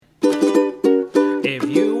If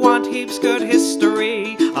you want heaps good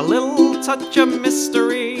history, a little touch of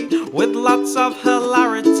mystery, with lots of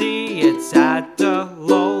hilarity, it's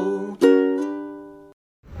Adelaide.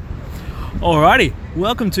 Alrighty,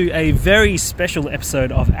 welcome to a very special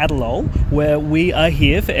episode of Adelaide, where we are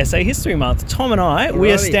here for SA History Month. Tom and I,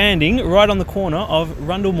 we are standing right on the corner of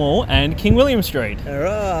Rundle Mall and King William Street.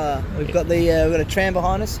 Hurrah! We've got a tram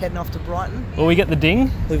behind us heading off to Brighton. Will we get the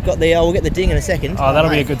ding? We'll get the ding in a second. Oh,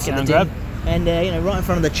 that'll be a good sound grab. And right in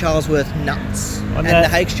front of the Charlesworth Nuts and the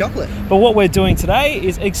Hakes chocolate. But what we're doing today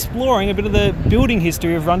is exploring a bit of the building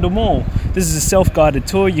history of Rundle Mall. This is a self-guided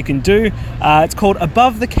tour you can do. It's called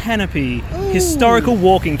Above the Canopy, Historical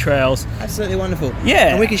Walking Trails. Absolutely wonderful. Yeah.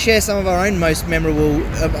 And we can share some of our own most memorable,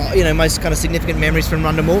 most kind of significant memories from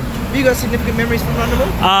Rundle Mall. Have you got significant memories from Rundle Mall?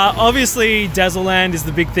 Obviously, Dazzleland is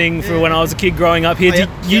the big thing for when I was a kid growing up here.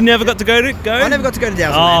 You never got to go? I never got to go to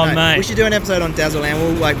Dazzleland. Oh, mate. We should do an episode on Dazzleland.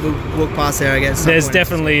 We'll walk past there, I guess. There's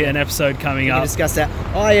definitely an episode coming up. We can discuss that.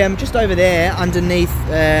 I am just over there underneath.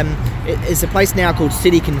 It's a place now called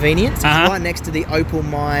City Convenience. It's right next to the opal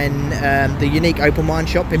mine, the unique opal mine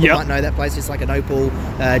shop. People might know that place. It's like an opal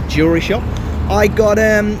jewellery shop. I got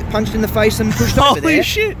punched in the face and pushed over there. Holy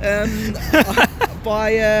shit!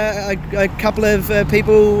 By a couple of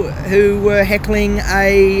people who were heckling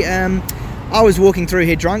I was walking through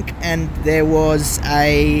here drunk, and there was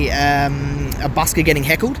a busker getting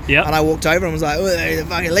heckled. Yep. And I walked over and was like,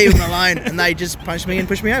 fucking leave him alone. And they just punched me and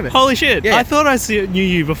pushed me over. Holy shit. Yeah. I thought I knew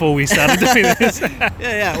you before we started doing this.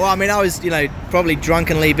 Yeah. Well, I mean, I was, probably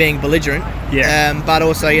drunkenly being belligerent. Yeah. But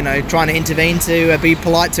also, trying to intervene to be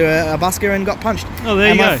polite to a busker, and got punched. Oh,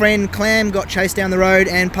 there you go. And my friend Clam got chased down the road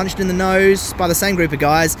and punched in the nose by the same group of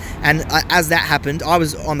guys. And as that happened, I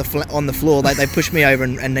was on the floor. They pushed me over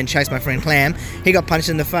and then chased my friend Clam. He got punched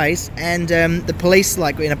in the face, and the police,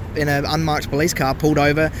 like in an unmarked police car, pulled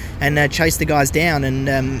over and chased the guys down, and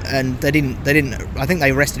they didn't. I think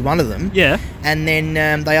they arrested one of them. Yeah. And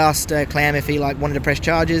then they asked Clam if he wanted to press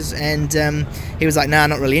charges, and he was like, "Nah,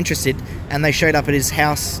 not really interested." And they showed up at his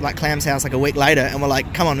house, Clam's house, a week later, and were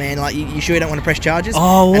like, "Come on, man! You sure you don't want to press charges?"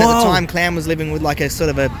 Oh, And wow. at the time, Clam was living with a sort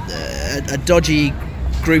of a dodgy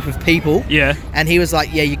group of people. Yeah. And he was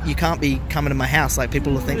like, you can't be coming to my house.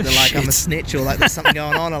 People will think that I'm a snitch, or there's something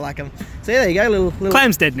going on, or so yeah, there you go, little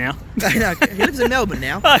Clam's dead now. No, he lives in Melbourne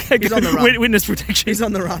now. Okay, he's on the run. Witness protection. He's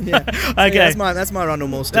on the run, yeah. Okay. Yeah, that's my Rundle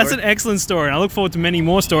Mall story. That's an excellent story, and I look forward to many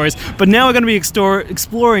more stories. But now we're going to be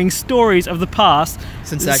exploring stories of the past.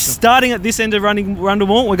 Sensational. Starting at this end of Rundle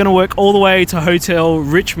Mall, we're going to work all the way to Hotel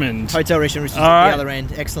Richmond. Hotel Richmond, which is All at right. the other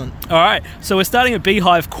end. Excellent. All right, so we're starting at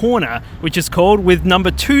Beehive Corner, which is called, with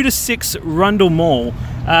number 2 to 6 Rundle Mall.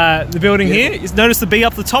 The building here, notice the bee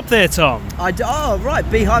up the top there, Tom. Right,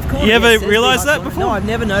 Beehive Corner. You ever yes, realised Beehive that Corner. before? No, I've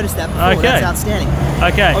never noticed that before. Okay. That's outstanding.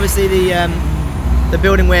 Okay. Obviously, the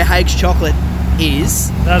building where Hakes Chocolate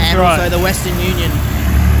is, That's and right. also the Western Union.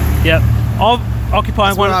 Yep. Occupying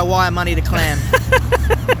That's where I wire money to Clam.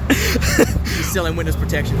 He's still in witness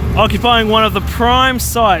protection. Occupying one of the prime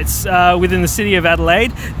sites within the city of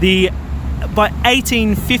Adelaide, by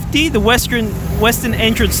 1850, the western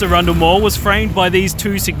entrance to Rundle Mall was framed by these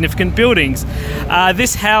two significant buildings.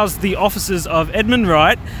 This housed the offices of Edmund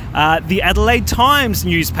Wright, the Adelaide Times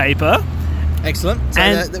newspaper. Excellent. So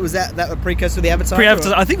And- was that a precursor to the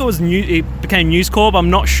Advertiser? I think it became News Corp. I'm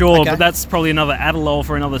not sure, Okay. but that's probably another Adelaide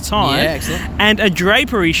for another time. Yeah, excellent. And a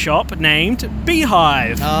drapery shop named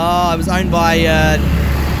Beehive. Oh, it was owned by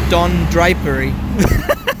Don Drapery.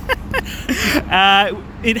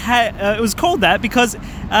 It was called that because it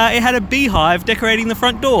had a beehive decorating the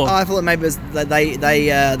front door. I thought maybe it was that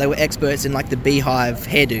they were experts in the beehive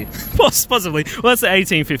hairdo. Possibly. Well, that's the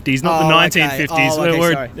 1850s, not the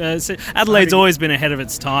 1950s. Sorry. Adelaide's always been ahead of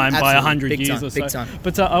its time by 100 Big years time, or so. big time.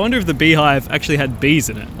 But I wonder if the beehive actually had bees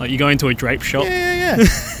in it. You go into a drape shop. Yeah.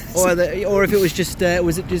 or if it was just it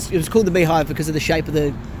was called the Beehive because of the shape of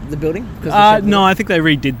the building. No, I think they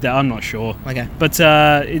redid that. I'm not sure. Okay. But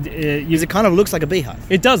It kind of looks like a beehive.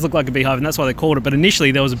 it does look like a beehive, and that's why they called it. But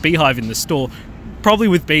initially, there was a beehive in the store, probably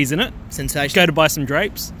with bees in it. Sensational. Go to buy some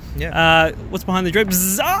drapes. Yeah. What's behind the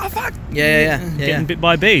drapes? Ah, fuck. Yeah. Getting bit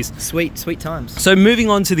by bees. Sweet times. So moving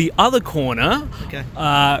on to the other corner, Okay.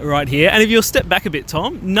 right here, and if you'll step back a bit,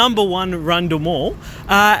 Tom, number 1 Rundle Mall,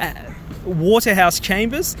 Waterhouse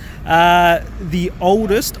Chambers, the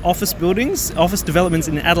oldest office developments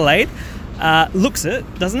in Adelaide. Looks it,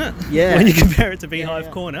 doesn't it? Yeah. When you compare it to Beehive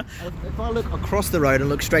yeah. Corner. If I look across the road and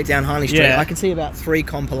look straight down Harley Street, Yeah. I can see about 3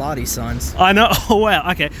 Con Pilates signs. I know. Oh wow.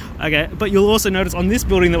 Okay. But you'll also notice on this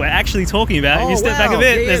building that we're actually talking about. If you step back a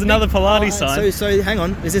bit, there's another Pilates sign. So hang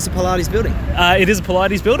on, is this a Pilates building? It is a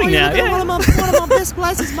Pilates building now. Look at Yeah. one of my best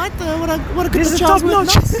places, mate. What a good This is child's top worth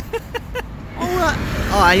notch. nuts.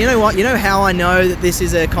 Oh, you know what? You know how I know that this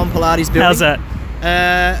is a Con Pilates building? How's that?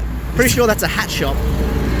 Pretty sure that's a hat shop.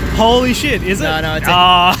 Holy shit! Is it? No, it's a-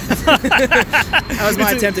 That was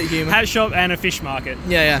my attempt at humour. Hat shop and a fish market.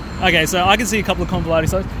 Yeah. Okay, so I can see a couple of Con Pilates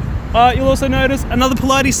signs. You'll also notice another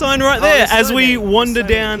Pilates sign right there there's as so we many. wander So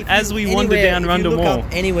down. if As you- we anywhere- wander down if Rundle you look Mall. up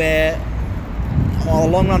anywhere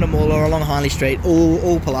along Rundle Mall or along Harley Street,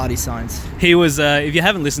 all Pilates signs. He was. If you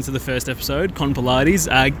haven't listened to the first episode, Con Pilates,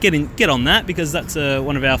 get on that because that's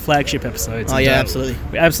one of our flagship episodes. Oh, And, yeah, absolutely.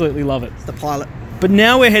 We absolutely love it. It's the pilot. But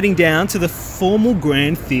now we're heading down to the Formal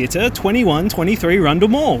Grand Theatre, 2123 Rundle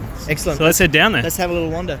Mall. Excellent. So let's head down there. Let's have a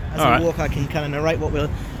little wander. As All we right. walk, I can kind of narrate what we're.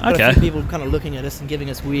 Got Okay. A few people kind of looking at us and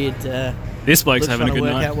giving us weird. This bloke's looks having a trying to good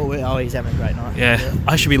work night. out what we're. Oh, he's having a great night. Yeah,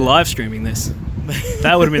 I should be live streaming this.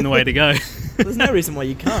 That would have been the way to go. There's no reason why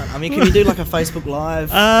you can't. I mean, can you do like a Facebook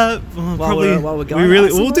Live? Well, probably. while we're going,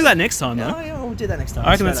 We'll do that next time, though. Oh, yeah, we'll do that next time.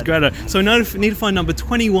 I reckon that's a great idea. So we need to find number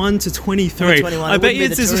 21 to 23. Number 21, I it bet you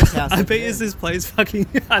wouldn't it's be the this. tourist house, I bet yeah. you this place fucking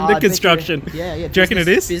I under bet you- construction. Yeah. Do you reckon it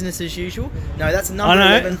is? Business as usual. No, that's I number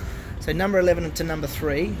know. 11. So number 11 to number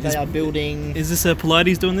 3, they are building. Is this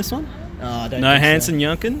Pilates doing this one? Oh, I don't No, think so. Hanson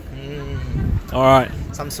Yunkin. All right.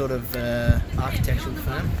 Some sort of architectural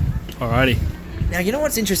firm. Alrighty. Now, you know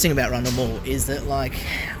what's interesting about Rundle Mall is that, like,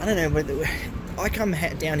 I don't know, whether I come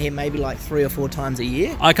down here maybe like 3 or 4 times a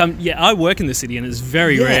year. I work in the city and it's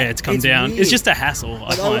very Yeah, rare to come it's down. weird. It's just a hassle, I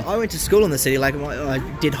Like, find. I went to school in the city. Like, I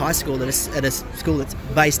did high school at a school that's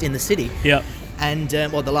based in the city. Yep. And the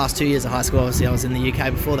last 2 years of high school, obviously, I was in the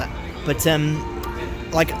UK before that. But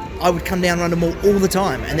like, I would come down Rundle Mall all the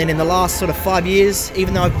time. And then in the last sort of 5 years,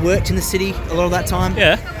 even though I've worked in the city a lot of that time,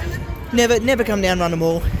 Yeah. never come down Rundle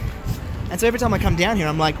Mall. And so every time I come down here,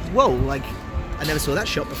 I'm like, whoa, like, I never saw that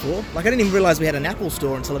shop before. Like, I didn't even realise we had an Apple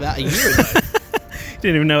store until about a year ago.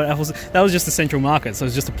 Didn't even know what Apple's. That was just the Central Market, so it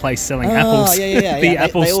was just a place selling apples. Yeah. The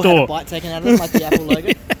Apple they all store. had a bite taken out of them, like the Apple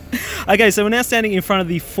logo. Okay, so we're now standing in front of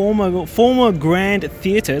the former Grand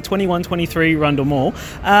Theatre, 2123 Rundle Mall.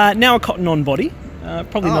 Now a cotton on body.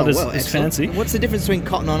 Probably not as excellent. fancy. What's the difference between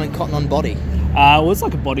cotton on and cotton on body? Well, it's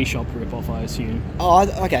like a body shop rip-off, I assume. Oh,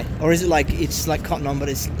 okay. Or is it like it's like cotton on, but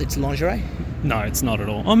it's lingerie? No, it's not at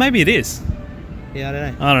all. Or maybe it is. Yeah, I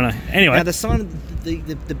don't know. I don't know. Anyway. Now the sign,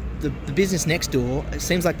 the business next door, it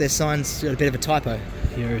seems like their sign's got a bit of a typo.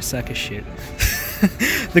 You're a sack of shit.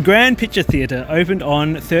 The Grand Picture Theatre opened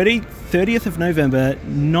on 30th of November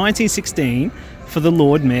 1916 for the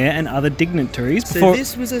Lord Mayor and other dignitaries. So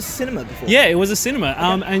this was a cinema before? Yeah, it was a cinema.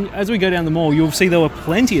 And as we go down the mall, you'll see there were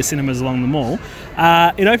plenty of cinemas along the mall.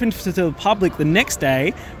 It opened to the public the next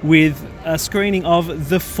day with a screening of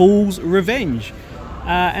The Fool's Revenge,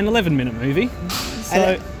 an 11-minute movie. So,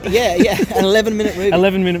 an 11-minute movie.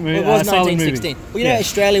 11-minute movie. Well, it was silent 1916. movie. Well, you know, Yeah.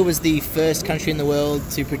 Australia was the first country in the world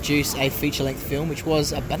to produce a feature-length film, which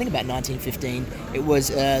was, I think, about 1915. It was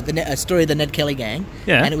a story of the Ned Kelly gang,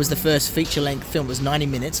 Yeah. and it was the first feature-length film. It was 90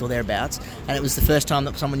 minutes or thereabouts, and it was the first time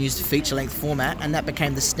that someone used a feature-length format, and that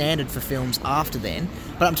became the standard for films after then.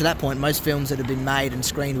 But up to that point, most films that had been made and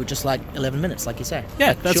screened were just like 11 minutes, like you say.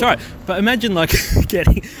 Yeah, that's Short. right. But imagine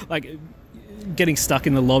getting stuck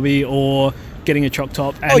in the lobby or getting a choc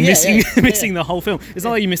top and missing the whole film. It's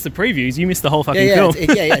not like you missed the previews; you missed the whole fucking film.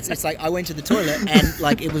 It's like I went to the toilet and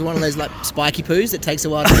like it was one of those like spiky poos that takes a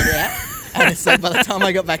while to get out. And it's like by the time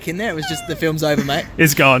I got back in there, it was just the film's over, mate.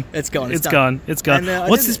 It's gone. It's gone. It's done. gone. It's gone. And,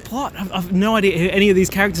 What's this plot? I've no idea who any of these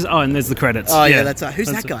characters. Oh, and there's the credits. Oh yeah, that's right. Who's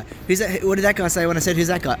That's that guy? Who's that? What did that guy say when I said who's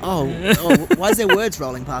that guy? Oh, why is there words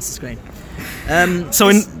rolling past the screen?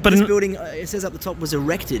 This building, it says up the top, was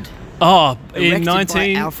erected. Oh, in Erected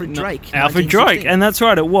by Alfred Drake. Alfred Drake, and that's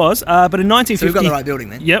right, it was. But in 1950, So we've got the right building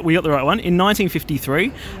then. Yeah, we got the right one. In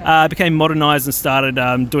 1953, it became modernised and started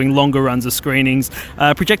doing longer runs of screenings,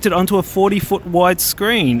 projected onto a 40-foot wide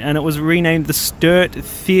screen, and it was renamed the Sturt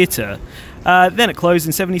Theatre. Then it closed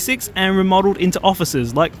in 76 and remodelled into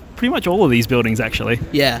offices, like pretty much all of these buildings, actually.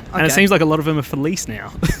 Yeah, okay. And it seems like a lot of them are for lease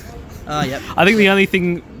now. Oh, yep. I think the only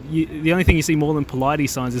thing you see more than Pilates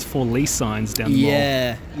signs is for lease signs down the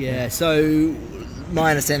mall. Yeah. So my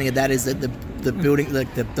understanding of that is that the building,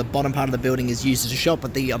 the bottom part of the building is used as a shop,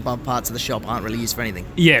 but the above parts of the shop aren't really used for anything.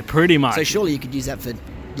 Yeah, pretty much. So surely you could use that for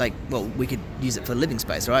we could use it for living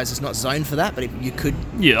space, right? So it's not zoned for that, but you could.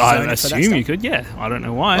 Yeah, zone I it for that assume stuff. you could. Yeah, I don't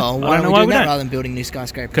know why. Well, I why don't know are we why doing we that don't. rather than building new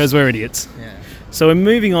skyscrapers? Because we're idiots. Yeah. So we're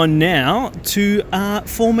moving on now to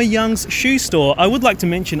former Young's shoe store. I would like to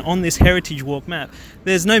mention on this Heritage Walk map,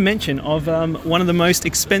 there's no mention of one of the most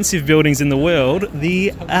expensive buildings in the world,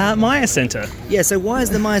 the Maya Centre. Yeah. So why is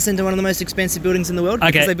the Maya Centre one of the most expensive buildings in the world?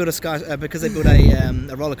 Because Okay. they built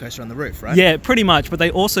a roller coaster on the roof, right? Yeah, pretty much. But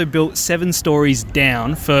they also built 7 stories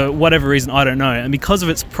down for whatever reason, I don't know. And because of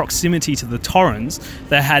its proximity to the Torrens,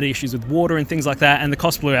 they had issues with water and things like that, and the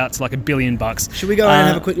cost blew out to like $1 billion. Should we go and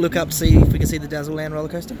have a quick look up, see if we can see the Dazzle Land roller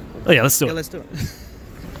coaster? Oh yeah, let's do Yeah, it. let's do it.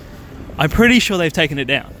 I'm pretty sure they've taken it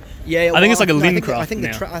down. Yeah, I think it's like a no, Lincraft I think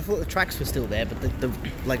now. I thought the tracks were still there,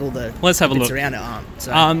 but all the Let's have a bits look. around it aren't.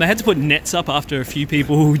 So. They had to put nets up after a few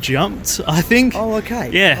people jumped, I think. Oh,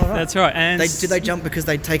 okay. Yeah, All right. that's right. And Did they jump because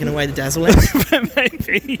they'd taken away the Dazzle Land?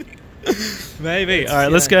 maybe. Maybe. All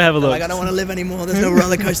right, let's go have a They're look. Like, I don't want to live anymore. There's no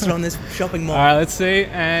roller coaster on this shopping mall. All right, let's see.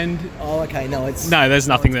 And Oh, okay. No, it's no, there's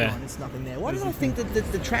nothing it's there. gone, It's nothing there. Why did I think that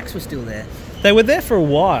the tracks were still there? They were there for a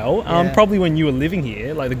while, Yeah. probably when you were living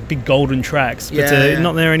here, like the big golden tracks, but Yeah.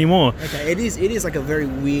 not there anymore. Okay, it is like a very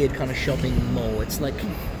weird kind of shopping mall. It's like,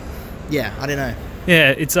 yeah, I don't know. Yeah,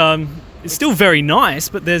 it's still very nice,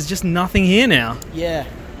 but there's just nothing here now. Yeah.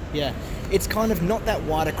 It's kind of not that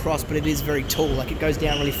wide across, but it is very tall. Like it goes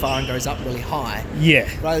down really far and goes up really high. Yeah.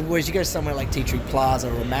 Right, whereas you go somewhere like Tea Tree Plaza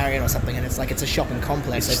or Marion or something, and it's a shopping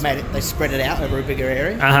complex. They spread it out over a bigger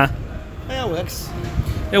area. Uh-huh. Yeah, it works.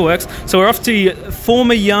 It works. So we're off to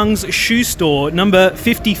former Young's shoe store, number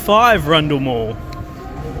 55 Rundle Mall.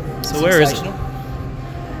 So where is it? Sensational.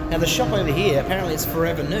 Now the shop over here, apparently it's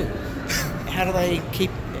forever new. How do they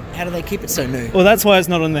keep it so new? Well, that's why it's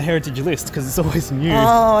not on the heritage list, because it's always new.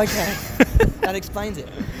 Oh, okay. That explains it.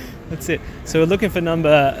 That's it. So we're looking for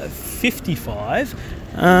number 55.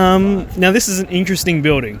 Now this is an interesting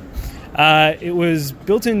building. It was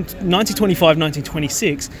built in 1925,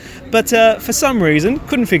 1926, but for some reason,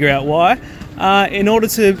 couldn't figure out why, in order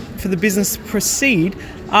for the business to proceed,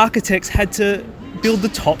 architects had to build the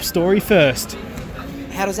top story first.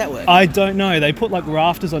 How does that work? I don't know. They put like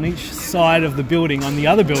rafters on each side of the building on the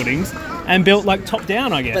other buildings and built like top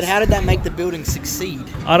down, I guess. But how did that make the building succeed?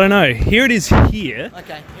 I don't know. Here it is here.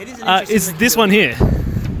 Okay, it is an interesting Is this one here.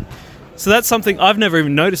 So that's something I've never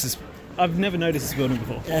even noticed. I've never noticed this building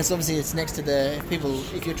before. Yeah, so obviously it's next to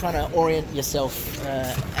if you're trying to orient yourself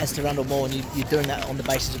as to Rundle Mall and you're doing that on the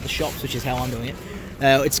basis of the shops, which is how I'm doing it,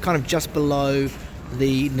 it's kind of just below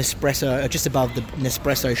the Nespresso, just above the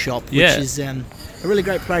Nespresso shop, which Yeah. is a really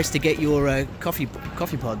great place to get your coffee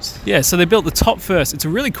pods. Yeah, so they built the top first. It's a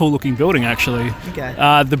really cool looking building, actually. Okay.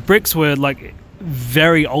 The bricks were like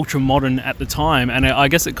very ultra modern at the time, and I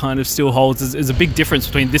guess it kind of still holds as a big difference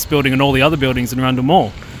between this building and all the other buildings in Rundle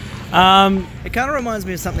Mall. It kind of reminds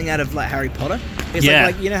me of something out of like Harry Potter. It's Yeah.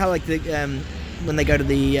 like you know how like the when they go to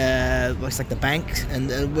the it's like the bank and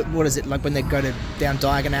what is it like when they go to down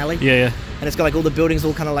Diagon Alley? Yeah. And it's got like all the buildings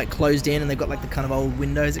all kind of like closed in and they've got like the kind of old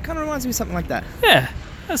windows. It kind of reminds me of something like that. Yeah.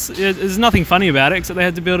 There's nothing funny about it except they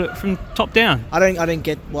had to build it from top down. I don't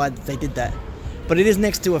get why they did that. But it is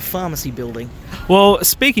next to a pharmacy building. Well,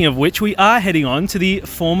 speaking of which, we are heading on to the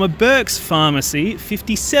former Burke's Pharmacy,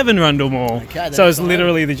 57 Rundle Mall. Okay, so it's fine.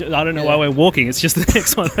 literally I don't know why we're walking. It's just the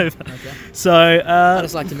next one over. Okay. So I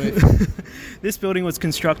just like to move. this building was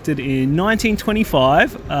constructed in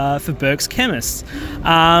 1925 for Burke's Chemists.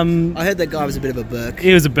 I heard that guy was a bit of a Burke.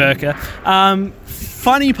 He was a Burker.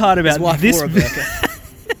 Funny part about His wife this. wore a Burke.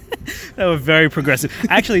 They were very progressive.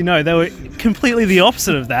 Actually, no, they were completely the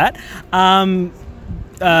opposite of that.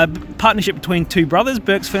 Partnership between two brothers,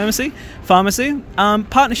 Burke's Pharmacy.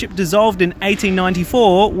 Partnership dissolved in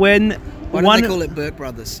 1894 when Why don't they call it Burke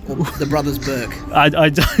Brothers? Or the Brothers Burke? I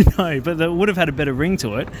don't know, but that would have had a better ring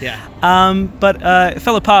to it. Yeah. But it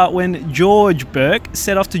fell apart when George Burke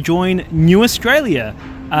set off to join New Australia,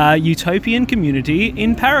 a utopian community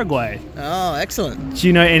in Paraguay. Oh, excellent. Do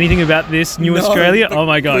you know anything about this New Australia? but Oh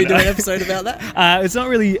my god! Can we do an episode about that? It's not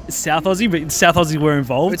really South Aussie, but South Aussie were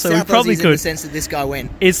involved, But so South we probably Aussies in the could. sense that this guy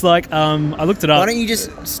went. It's like I looked it up. Why don't you just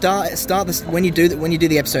start this when you do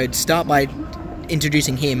the episode? Start by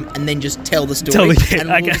introducing him and then just tell the story. Tell the kid. and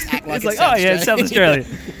we'll Okay. just act like It's like, oh yeah, it's South Australia.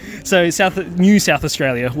 So New South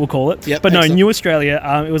Australia, we'll call it. Yep, but no, excellent. New Australia,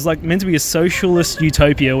 it was like meant to be a socialist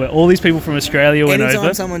utopia where all these people from Australia went Anytime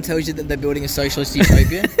over. someone tells you that they're building a socialist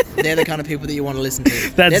utopia, they're the kind of people that you want to listen to.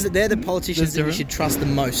 They're the politicians that you should trust the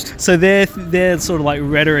most. So their sort of like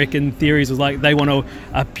rhetoric and theories was like they want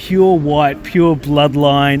a pure white, pure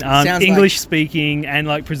bloodline, English speaking, and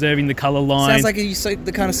like preserving the colour line. Sounds like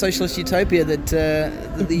the kind of socialist utopia that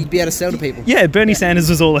you'd be able to sell to people. Yeah, Bernie Sanders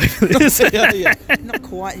was all over this. yeah. Not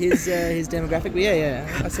quite his demographic, but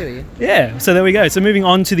yeah, I see what you. Yeah, so there we go. So moving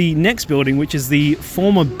on to the next building, which is the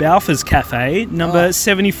former Balfour's Cafe, number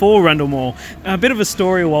 74 Rundle Mall. A bit of a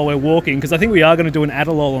story while we're walking, because I think we are going to do an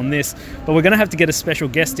Adelol on this, but we're going to have to get a special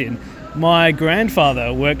guest in. My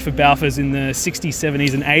grandfather worked for Balfour's in the 60s,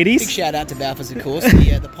 70s and 80s. Big shout out to Balfour's, of course,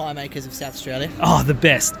 the pie makers of South Australia. Oh, the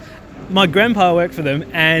best. My grandpa worked for them,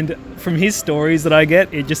 and from his stories that I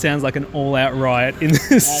get, it just sounds like an all-out riot in the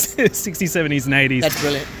 60s, 70s and 80s. That's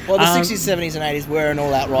brilliant. Well, the 60s, 70s and 80s were an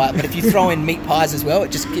all-out riot, but if you throw in meat pies as well,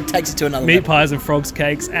 it takes it to another level. Meat pies and frogs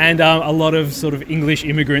cakes, and a lot of sort of English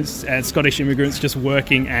immigrants and Scottish immigrants just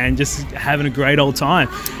working and just having a great old time.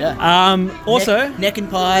 Yeah. Also... Neck and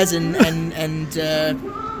pies and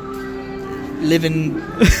living...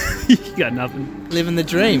 You got nothing. Living the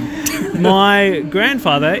dream. My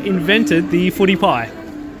grandfather invented the footy pie.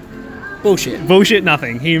 Bullshit.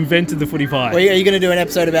 Nothing. He invented the footy pie. Well, are you going to do an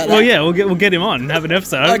episode about that? Well, yeah, we'll get him on and have an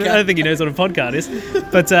episode. Okay. I don't think he knows what a podcast is.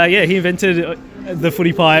 But yeah, he invented the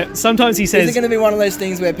footy pie. Sometimes he says... Is it going to be one of those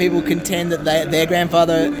things where people contend that their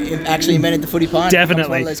grandfather actually invented the footy pie?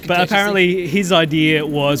 Definitely. But apparently his idea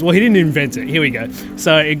was... Well, he didn't invent it. Here we go.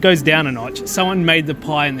 So it goes down a notch. Someone made the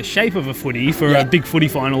pie in the shape of a footy for a big footy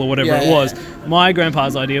final or whatever it was. Yeah. My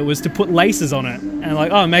grandpa's idea was to put laces on it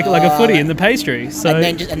and make it like a footy in the pastry. So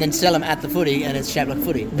and then sell them at the footy and it's shaped like a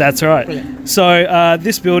footy. That's right. Brilliant. So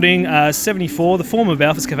this building, 74, the former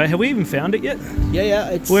Balfour's Cafe. Have we even found it yet?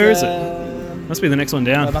 Yeah. Where is it? Must be the next one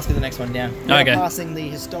down. It must be the next one down. Okay. We're passing the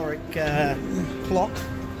historic clock.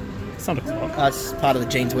 It's not a clock. It's part of the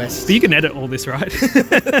Jeans West. But you can edit all this, right?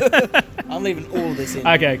 I'm leaving all this in.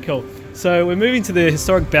 Okay, cool. So we're moving to the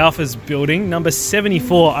historic Balfour's building, number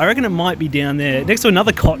 74. I reckon it might be down there, next to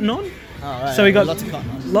another Cotton On. Oh, right. So we got lots of Cotton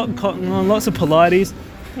On. Lot of Cotton On, lots of Pilates.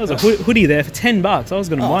 There was a hoodie there for $10. I was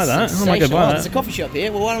going to buy that. I might go buy that. There's a coffee shop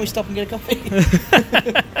here. Well, why don't we stop and get a coffee?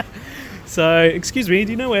 So, excuse me,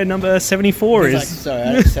 do you know where number 74 is? Sorry,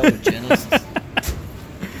 I don't sell to journalists.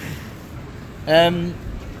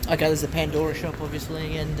 Okay, there's the Pandora shop,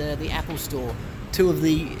 obviously, and the Apple Store. Two of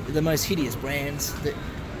the most hideous brands that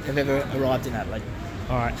have ever arrived in Adelaide.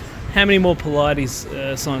 All right. How many more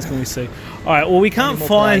Pilates signs can we see? All right, well, we can't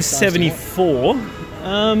find 74.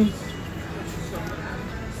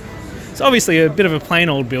 It's obviously a bit of a plain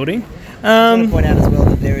old building. I want to point out as well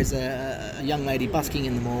that there is a young lady busking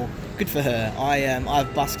in the mall. Good for her.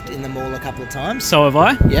 I've busked in the mall a couple of times. So have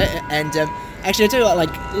I. Yeah, and actually, I tell you what, like,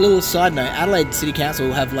 a little side note, Adelaide City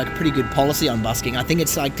Council have like a pretty good policy on busking. I think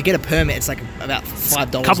it's like, to get a permit, it's like about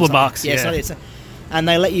 $5. Couple of bucks, yeah. And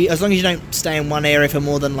they let you, as long as you don't stay in one area for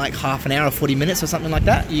more than like half an hour or 40 minutes or something like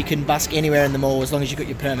that, you can busk anywhere in the mall as long as you've got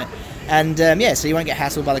your permit. And so you won't get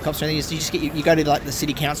hassled by the cops or anything. You just you go to like the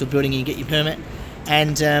City Council building and you get your permit.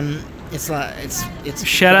 And it's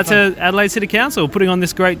shout out to Adelaide City Council putting on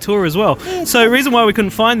this great tour as well. Yeah, so the reason why we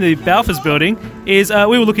couldn't find the Balfour's building is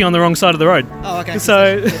we were looking on the wrong side of the road. Oh, okay.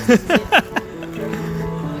 So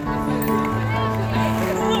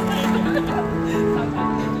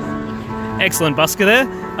excellent busker there.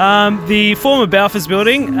 The former Balfour's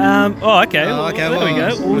building. There we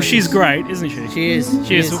go. Well, she's great, isn't she? She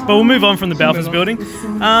is. But we'll move on from the Balfour's building.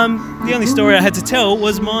 The only story I had to tell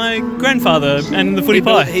was my grandfather and the footy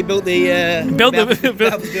pie. He built the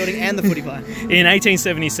Balfour's building and the footy pie in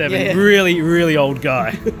 1877. Yeah. Really, really old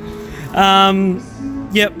guy.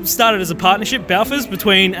 Started as a partnership, Balfour's,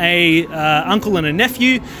 between a uncle and a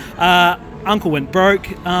nephew. Uncle went broke,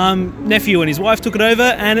 nephew and his wife took it over,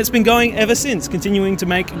 and it's been going ever since, continuing to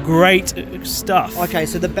make great stuff. Okay,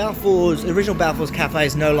 so the original Balfour's Cafe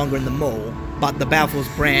is no longer in the mall, but the Balfour's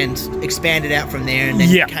brand expanded out from there and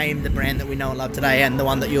then became the brand that we know and love today, and the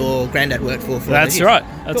one that your granddad worked for. That's right.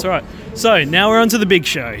 That's right. So now we're on to the big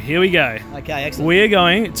show. Here we go. Okay, excellent. We are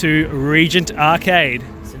going to Regent Arcade.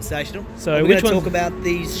 Sensational. So we're going to talk about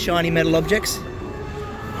these shiny metal objects.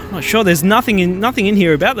 I'm not sure. There's nothing in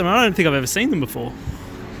here about them. I don't think I've ever seen them before. Do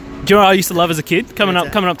you know what I used to love as a kid? Coming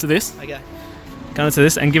up to this. Okay. Coming to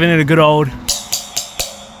this and giving it a good old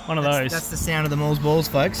one of those. That's the sound of the mall's balls,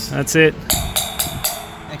 folks. That's it.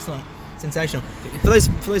 Excellent. Sensational. For those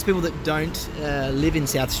people that don't live in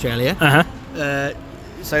South Australia,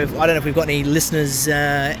 So I don't know if we've got any listeners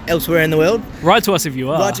elsewhere in the world. Write to us if you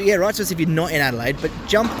are. Write to us if you're not in Adelaide, but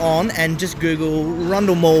jump on and just Google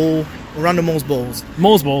Rundle Mall's balls.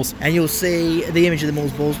 Moore's balls. And you'll see the image of the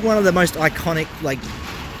Moore's balls. One of the most iconic, like,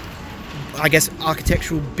 I guess,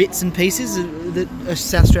 architectural bits and pieces that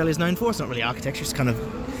South Australia is known for. It's not really architecture, it's kind of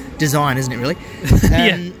design, isn't it, really?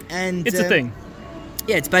 And It's a thing.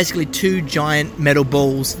 Yeah, it's basically two giant metal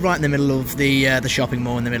balls right in the middle of the shopping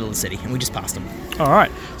mall in the middle of the city, and we just passed them. All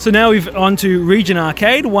right. So now we've on to Regent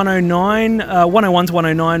Arcade, 101 to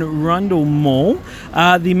 109 Rundle Mall.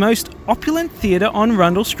 The most opulent theatre on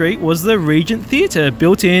Rundle Street was the Regent Theatre,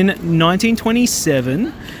 built in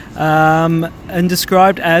 1927 and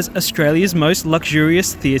described as Australia's most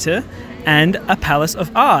luxurious theatre and a palace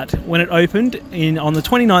of art when it opened on the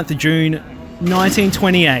 29th of June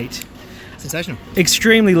 1928. Sensational.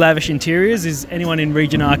 Extremely lavish interiors, as anyone in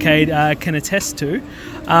Regent Arcade can attest to.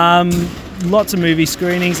 Lots of movie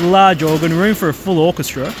screenings, large organ, room for a full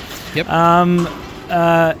orchestra. Yep.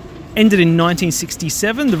 Ended in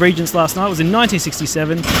 1967. The Regent's last night was in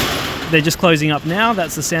 1967. They're just closing up now.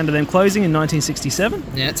 That's the sound of them closing in 1967.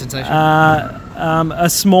 Yeah, it's sensational. A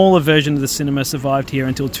smaller version of the cinema survived here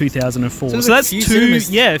until 2004. So that's few two, cinemas,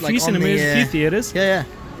 a like, few cinemas, a few theatres. Yeah.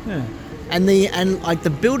 Yeah. And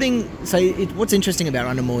the building. So what's interesting about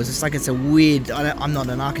Rundle Mall is it's a weird. I'm not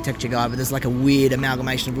an architecture guy, but there's like a weird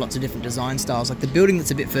amalgamation of lots of different design styles. Like the building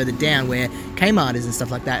that's a bit further down, where Kmart is and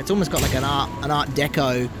stuff like that. It's almost got like an art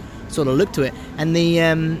deco sort of look to it. And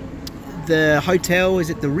the hotel, is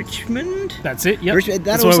it the Richmond? That's it. Yep.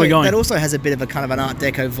 That's where we're going. That also has a bit of a kind of an art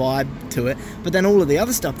deco vibe to it. But then all of the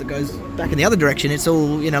other stuff that goes back in the other direction, it's all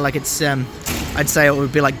like it's. I'd say it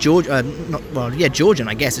would be like Georgian,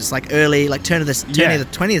 I guess. It's like early, like turn of the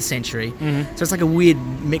 20th century. Mm-hmm. So it's like a weird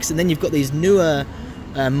mix. And then you've got these newer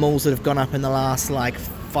malls that have gone up in the last like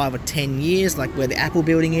 5 or 10 years, like where the Apple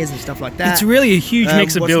building is and stuff like that. It's really a huge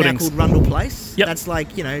mix of buildings. What's now called Rundle Place. Yep. That's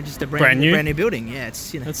like, just a brand new building. Yeah,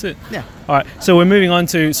 it's, That's it. Yeah. All right, so we're moving on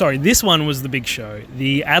to, this one was the big show,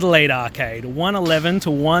 the Adelaide Arcade, 111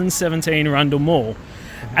 to 117 Rundle Mall.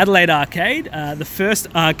 Adelaide Arcade, the first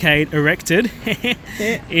arcade erected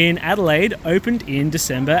in Adelaide, opened in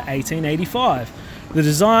December 1885. The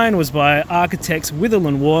design was by architects Withell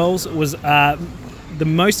and Wales, was the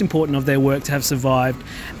most important of their work to have survived,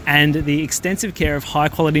 and the extensive care of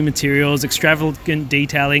high-quality materials, extravagant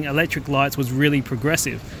detailing, electric lights was really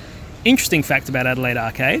progressive. Interesting fact about Adelaide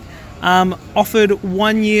Arcade, offered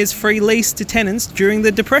 1 year's free lease to tenants during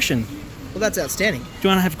the Depression. Well, that's outstanding. Do you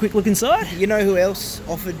want to have a quick look inside? You know who else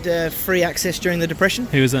offered free access during the Depression?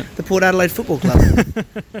 Who was that? The Port Adelaide Football Club.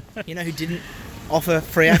 You know who didn't offer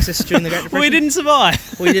free access during the Great Depression? We didn't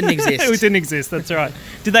survive. We didn't exist. We didn't exist, that's right.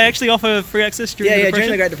 Did they actually offer free access during the Depression? Yeah,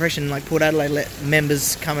 during the Great Depression, like Port Adelaide let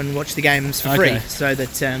members come and watch the games for free, so that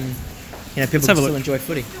people can still enjoy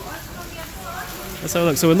footy. Let's have a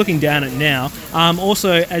look. So we're looking down at now.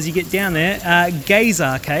 Also, as you get down there, Gaze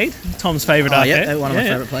Arcade, Tom's favourite arcade. Yeah, one of my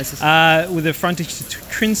favourite places. With a frontage to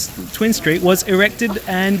Twin Street, was erected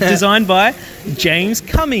and designed by James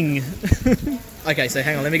Cumming. Okay, so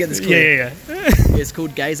hang on, let me get this clear. Yeah. It's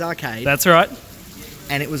called Gaze Arcade. That's right.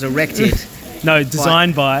 And it was erected...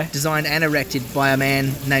 designed and erected by a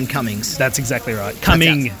man named Cummings. That's exactly right.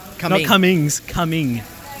 Cumming. Not Cummings, Cumming.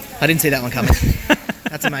 I didn't see that one coming.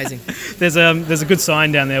 That's amazing. There's a good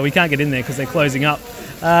sign down there. We can't get in there because they're closing up.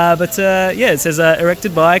 It says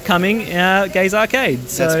erected by Cumming Gaze Arcade.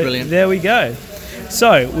 So that's brilliant. There we go.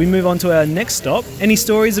 So we move on to our next stop. Any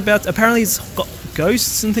stories about? Apparently, it's got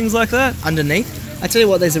ghosts and things like that. Underneath, I tell you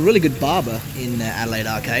what, there's a really good barber in Adelaide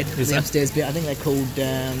Arcade. Is the there? upstairs bit. I think they're called.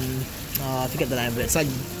 I forget the name of it. It's like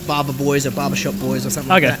Barber Boys or Barbershop Boys or something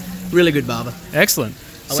like that. Really good barber. Excellent.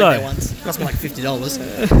 I went there once. It cost me like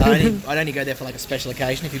 $50. I'd only go there for like a special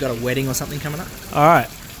occasion if you've got a wedding or something coming up. All right.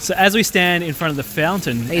 So as we stand in front of the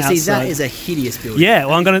fountain, see, that is a hideous building. Yeah,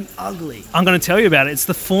 well, ugly. I'm going to tell you about it. It's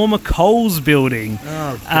the former Coles building.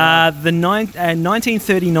 Oh, God. The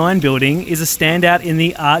 1939 building is a standout in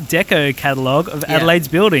the Art Deco catalogue of Adelaide's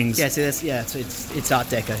buildings. Yeah, so it's Art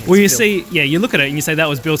Deco. Well, you look at it and you say that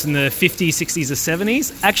was built in the 50s, 60s, or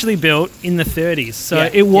 70s. Actually built in the 30s. So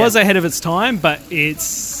it was ahead of its time, but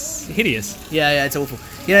it's hideous. Yeah, it's awful.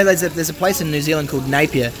 You know, there's a place in New Zealand called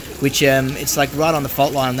Napier, which it's like right on the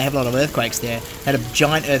fault line, and they have a lot of earthquakes there. They had a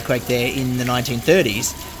giant earthquake there in the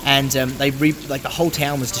 1930s, and the whole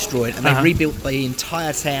town was destroyed, and they rebuilt the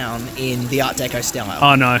entire town in the Art Deco style.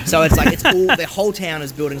 Oh no! So it's like the whole town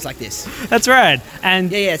is buildings like this. That's rad,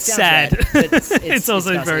 and it sad. Rad, but it's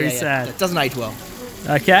also very sad. It doesn't age well.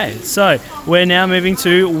 Okay, so we're now moving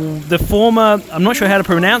to the former. I'm not sure how to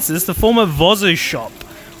pronounce this. The former Voz's shop.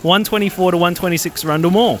 124 to 126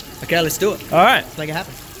 Rundle Mall. Okay, let's do it. All right. Let's make it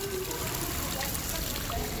happen.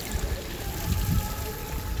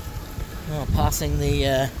 Oh, passing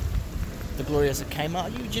the glorious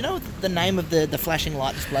Kmart. Do you know the name of the flashing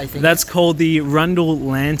light display thing? That's called the Rundle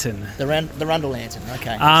Lantern. The Rundle Lantern.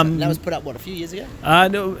 Okay. Um, So that was put up, what, a few years ago?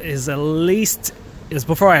 No, it was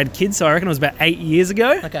before I had kids, so I reckon it was about 8 years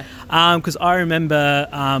ago. Okay. Because I remember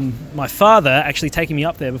my father actually taking me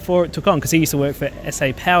up there before it took on, because he used to work for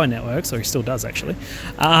SA Power Networks, or he still does actually.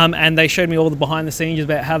 And they showed me all the behind the scenes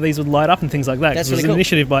about how these would light up and things like that. That's 'Cause it was really cool. an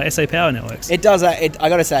initiative by SA Power Networks. It does. I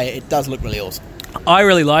got to say, it does look really awesome. I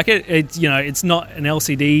really like it. It's not an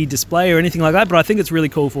LCD display or anything like that, but I think it's really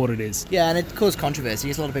cool for what it is. Yeah, and it caused controversy.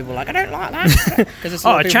 There's a lot of people like, I don't like that. Because it's a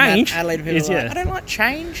lot of people change in Adelaide people is, are like, yeah. I don't like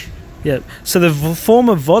change. Yeah. So the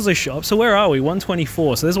former Vozza shop. So where are we?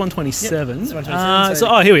 124. So there's 127. Yep, it's 127,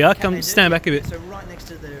 So here we are. Can Come they do stand it? back a bit. So right next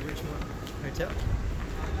to the Richmond Hotel.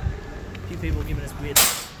 A few people giving us weird.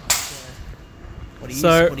 What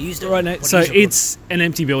do you use? Right now, so it's an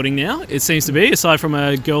empty building now. It seems to be, aside from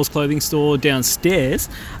a girls' clothing store downstairs.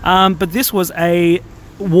 But this was a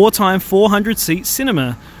wartime 400-seat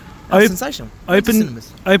cinema. sensational.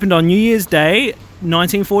 Opened on New Year's Day,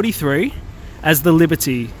 1943, as the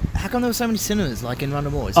Liberty. How come there were so many cinemas like in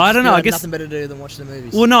Rundle Mall? I don't know, I guess- nothing better to do than watch the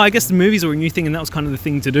movies. Well, no, I guess the movies were a new thing, and that was kind of the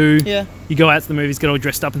thing to do. Yeah. You go out to the movies, get all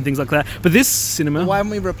dressed up and things like that. But this cinema... Why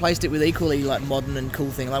haven't we replaced it with equally like modern and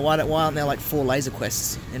cool thing? Like why aren't there like 4 laser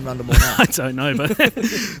quests in Rundle Mall now? I don't know, but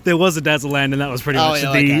there was a Dazzleland, and that was pretty much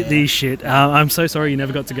the shit. I'm so sorry you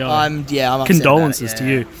never got to go. I'm upset Condolences about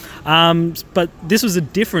it, to you. But this was a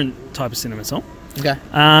different type of cinema song. Okay.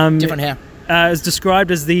 Different how? It's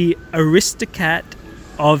described as the Aristocat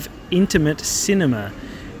of intimate cinema.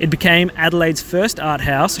 It became Adelaide's first art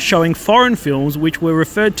house, showing foreign films which were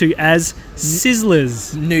referred to as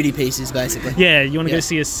sizzlers. Nudie pieces, basically. Yeah, you want to go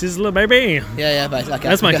see a sizzler, baby? Yeah, basically. Okay.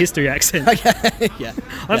 That's my history accent. Okay, yeah.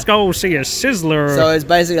 Let's go see a sizzler. So it's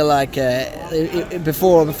basically like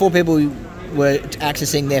before people were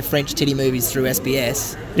accessing their French titty movies through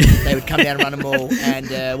SBS, they would come down and run them all and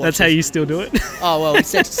watch. That's how you still do it? Oh, well,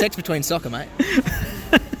 sex between soccer, mate.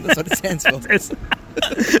 That's what it stands for.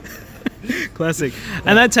 Classic.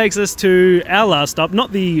 And that takes us to our last stop,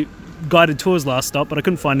 not the guided tour's last stop, but I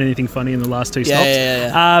couldn't find anything funny in the last two stops.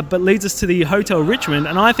 Yeah. But leads us to the Hotel Richmond,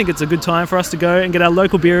 and I think it's a good time for us to go and get our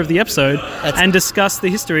local beer of the episode and discuss the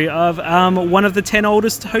history of one of the 10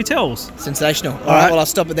 oldest hotels. Sensational. All right, well, I'll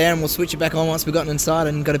stop it there and we'll switch it back on once we've gotten inside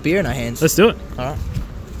and got a beer in our hands. Let's do it. All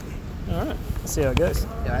right. Let's see how it goes.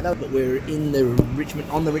 Yeah, but we're in the Richmond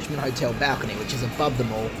Hotel balcony, which is above the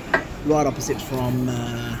mall, right opposite from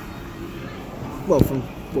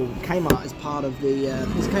Kmart is part of the.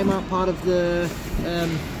 Is Kmart part of the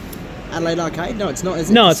Adelaide Arcade? No, it's not. Is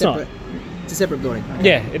it? No, it's not. It's a separate building. Okay.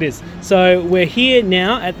 Yeah, it is. So we're here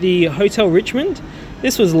now at the Hotel Richmond.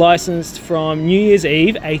 This was licensed from New Year's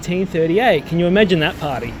Eve, 1838. Can you imagine that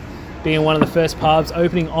party? Being one of the first pubs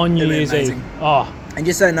opening on New Year's Eve. Oh. And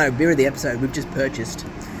just so you know, beer of the episode, we've just purchased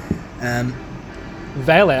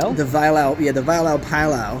Vale Ale. the Vale Ale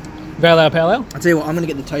Pale Ale. Vale Ale Pale Ale. I'll tell you what, I'm going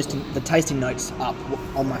to get the tasting notes up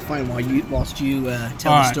on my phone whilst you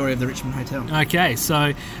tell the story of the Richmond Hotel. Okay,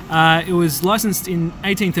 so it was licensed in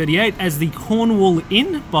 1838 as the Cornwall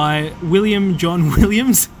Inn by William John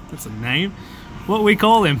Williams. That's a name. What do we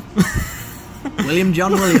call him? William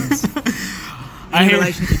John Williams. In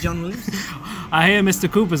relation to John Williams? I hear Mr.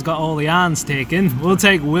 Cooper's got all the irons taken. We'll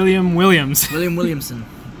take William Williams. William Williamson.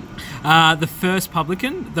 The first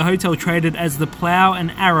publican. The hotel traded as the Plough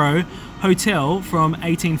and Arrow Hotel from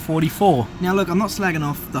 1844. Now, look, I'm not slagging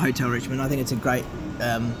off the Hotel Richmond. I think it's a great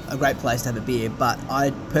place to have a beer, but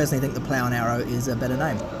I personally think the Plough and Arrow is a better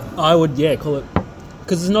name. I would, call it,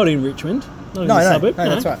 because it's not in Richmond, not in the suburb. No,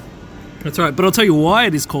 that's right. That's right, but I'll tell you why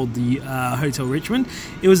it is called the Hotel Richmond.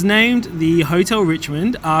 It was named the Hotel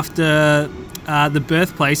Richmond after the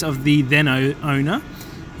birthplace of the then owner,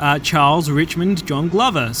 Charles Richmond John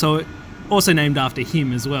Glover. So also named after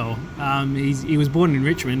him as well. He was born in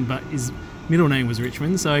Richmond, but his middle name was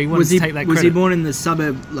Richmond, so he wanted to take that credit. Was he born in the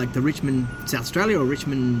suburb, like the Richmond, South Australia, or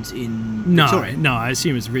Richmond in Victoria? No, I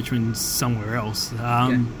assume it's Richmond somewhere else.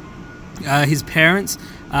 His parents,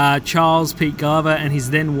 Charles Pete Glover and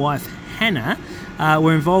his then wife Hannah,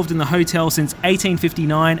 were involved in the hotel since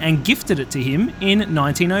 1859 and gifted it to him in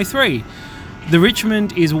 1903. The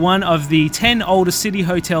Richmond is one of the 10 oldest city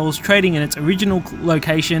hotels trading in its original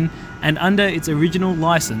location and under its original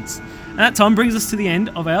license. And that, Tom, brings us to the end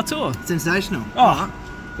of our tour. Sensational. Oh,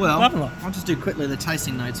 well, lovely. I'll just do quickly the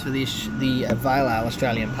tasting notes for the Vale Ale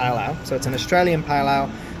Australian Pale Ale. So it's an Australian Pale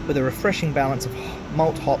Ale with a refreshing balance of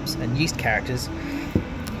malt, hops and yeast characters.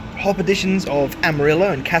 Hop additions of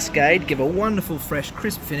Amarillo and Cascade give a wonderful, fresh,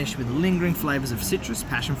 crisp finish with lingering flavours of citrus,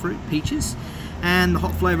 passion fruit, peaches, and the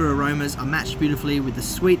hop flavour aromas are matched beautifully with the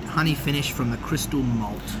sweet honey finish from the crystal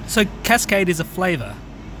malt. So Cascade is a flavour.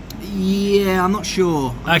 Yeah, I'm not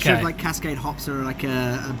sure. I'm not sure Okay. if like Cascade hops are like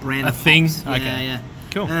a brand A of thing? hops. Yeah, Okay. yeah.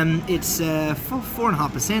 Cool. It's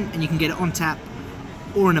 4.5%, and you can get it on tap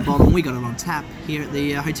or in a bottle. And we got it on tap here at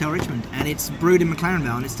the Hotel Richmond, and it's brewed in McLaren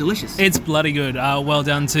Vale, and it's delicious. It's bloody good. Well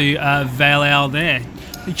done to Vale Ale there.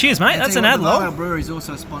 Cheers, mate. That's an ad The Vale Ale log. Brewery is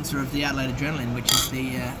also a sponsor of the Adelaide Adrenaline, which is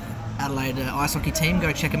the Adelaide ice hockey team.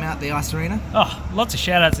 Go check them out, the ice arena. Oh, lots of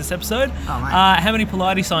shout outs this episode. Oh, mate. How many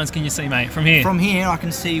Pilates signs can you see, mate, from here? From here, I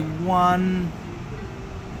can see 1,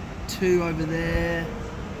 2 over there.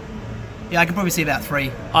 Yeah, I can probably see about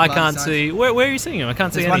 3. I Pilates can't signs. see. Where are you seeing them? I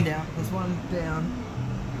can't see There's any. one down. There's one down.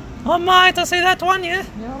 Oh, mate, I see that one, yeah.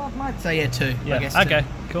 Yeah, I might say 2. Yeah, I guess okay, 2.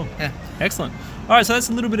 cool. Yeah. Excellent. All right, so that's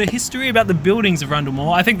a little bit of history about the buildings of Rundle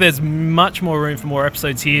Mall. I think there's much more room for more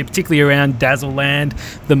episodes here, particularly around Dazzle Land,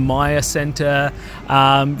 the Maya Centre,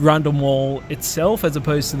 Rundle Mall itself, as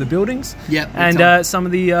opposed to the buildings. Yep, big and time. some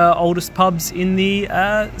of the oldest pubs in the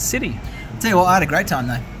city. Tell you what, I had a great time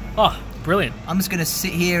though. Oh, brilliant. I'm just going to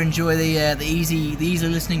sit here, enjoy the easy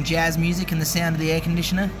listening jazz music and the sound of the air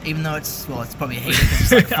conditioner, even though it's probably heated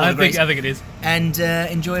because it's like 4 degrees. I think it is. And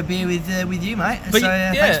enjoy a beer with you, mate. But so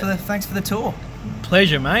yeah. thanks for the tour.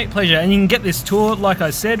 Pleasure, mate. Pleasure. And you can get this tour, like I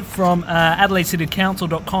said, from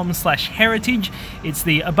adelaidecitycouncil.com/heritage. It's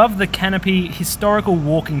the Above the Canopy historical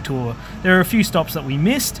walking tour. There are a few stops that we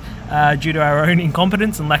missed due to our own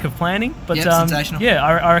incompetence and lack of planning. But Yep, sensational. yeah,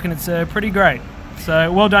 I reckon it's pretty great. So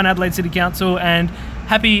well done, Adelaide City Council, and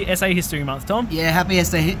happy SA History Month, Tom. Yeah, happy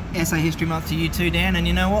SA History Month to you too, Dan. And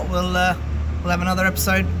you know what? We'll have another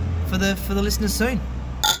episode for the listeners soon.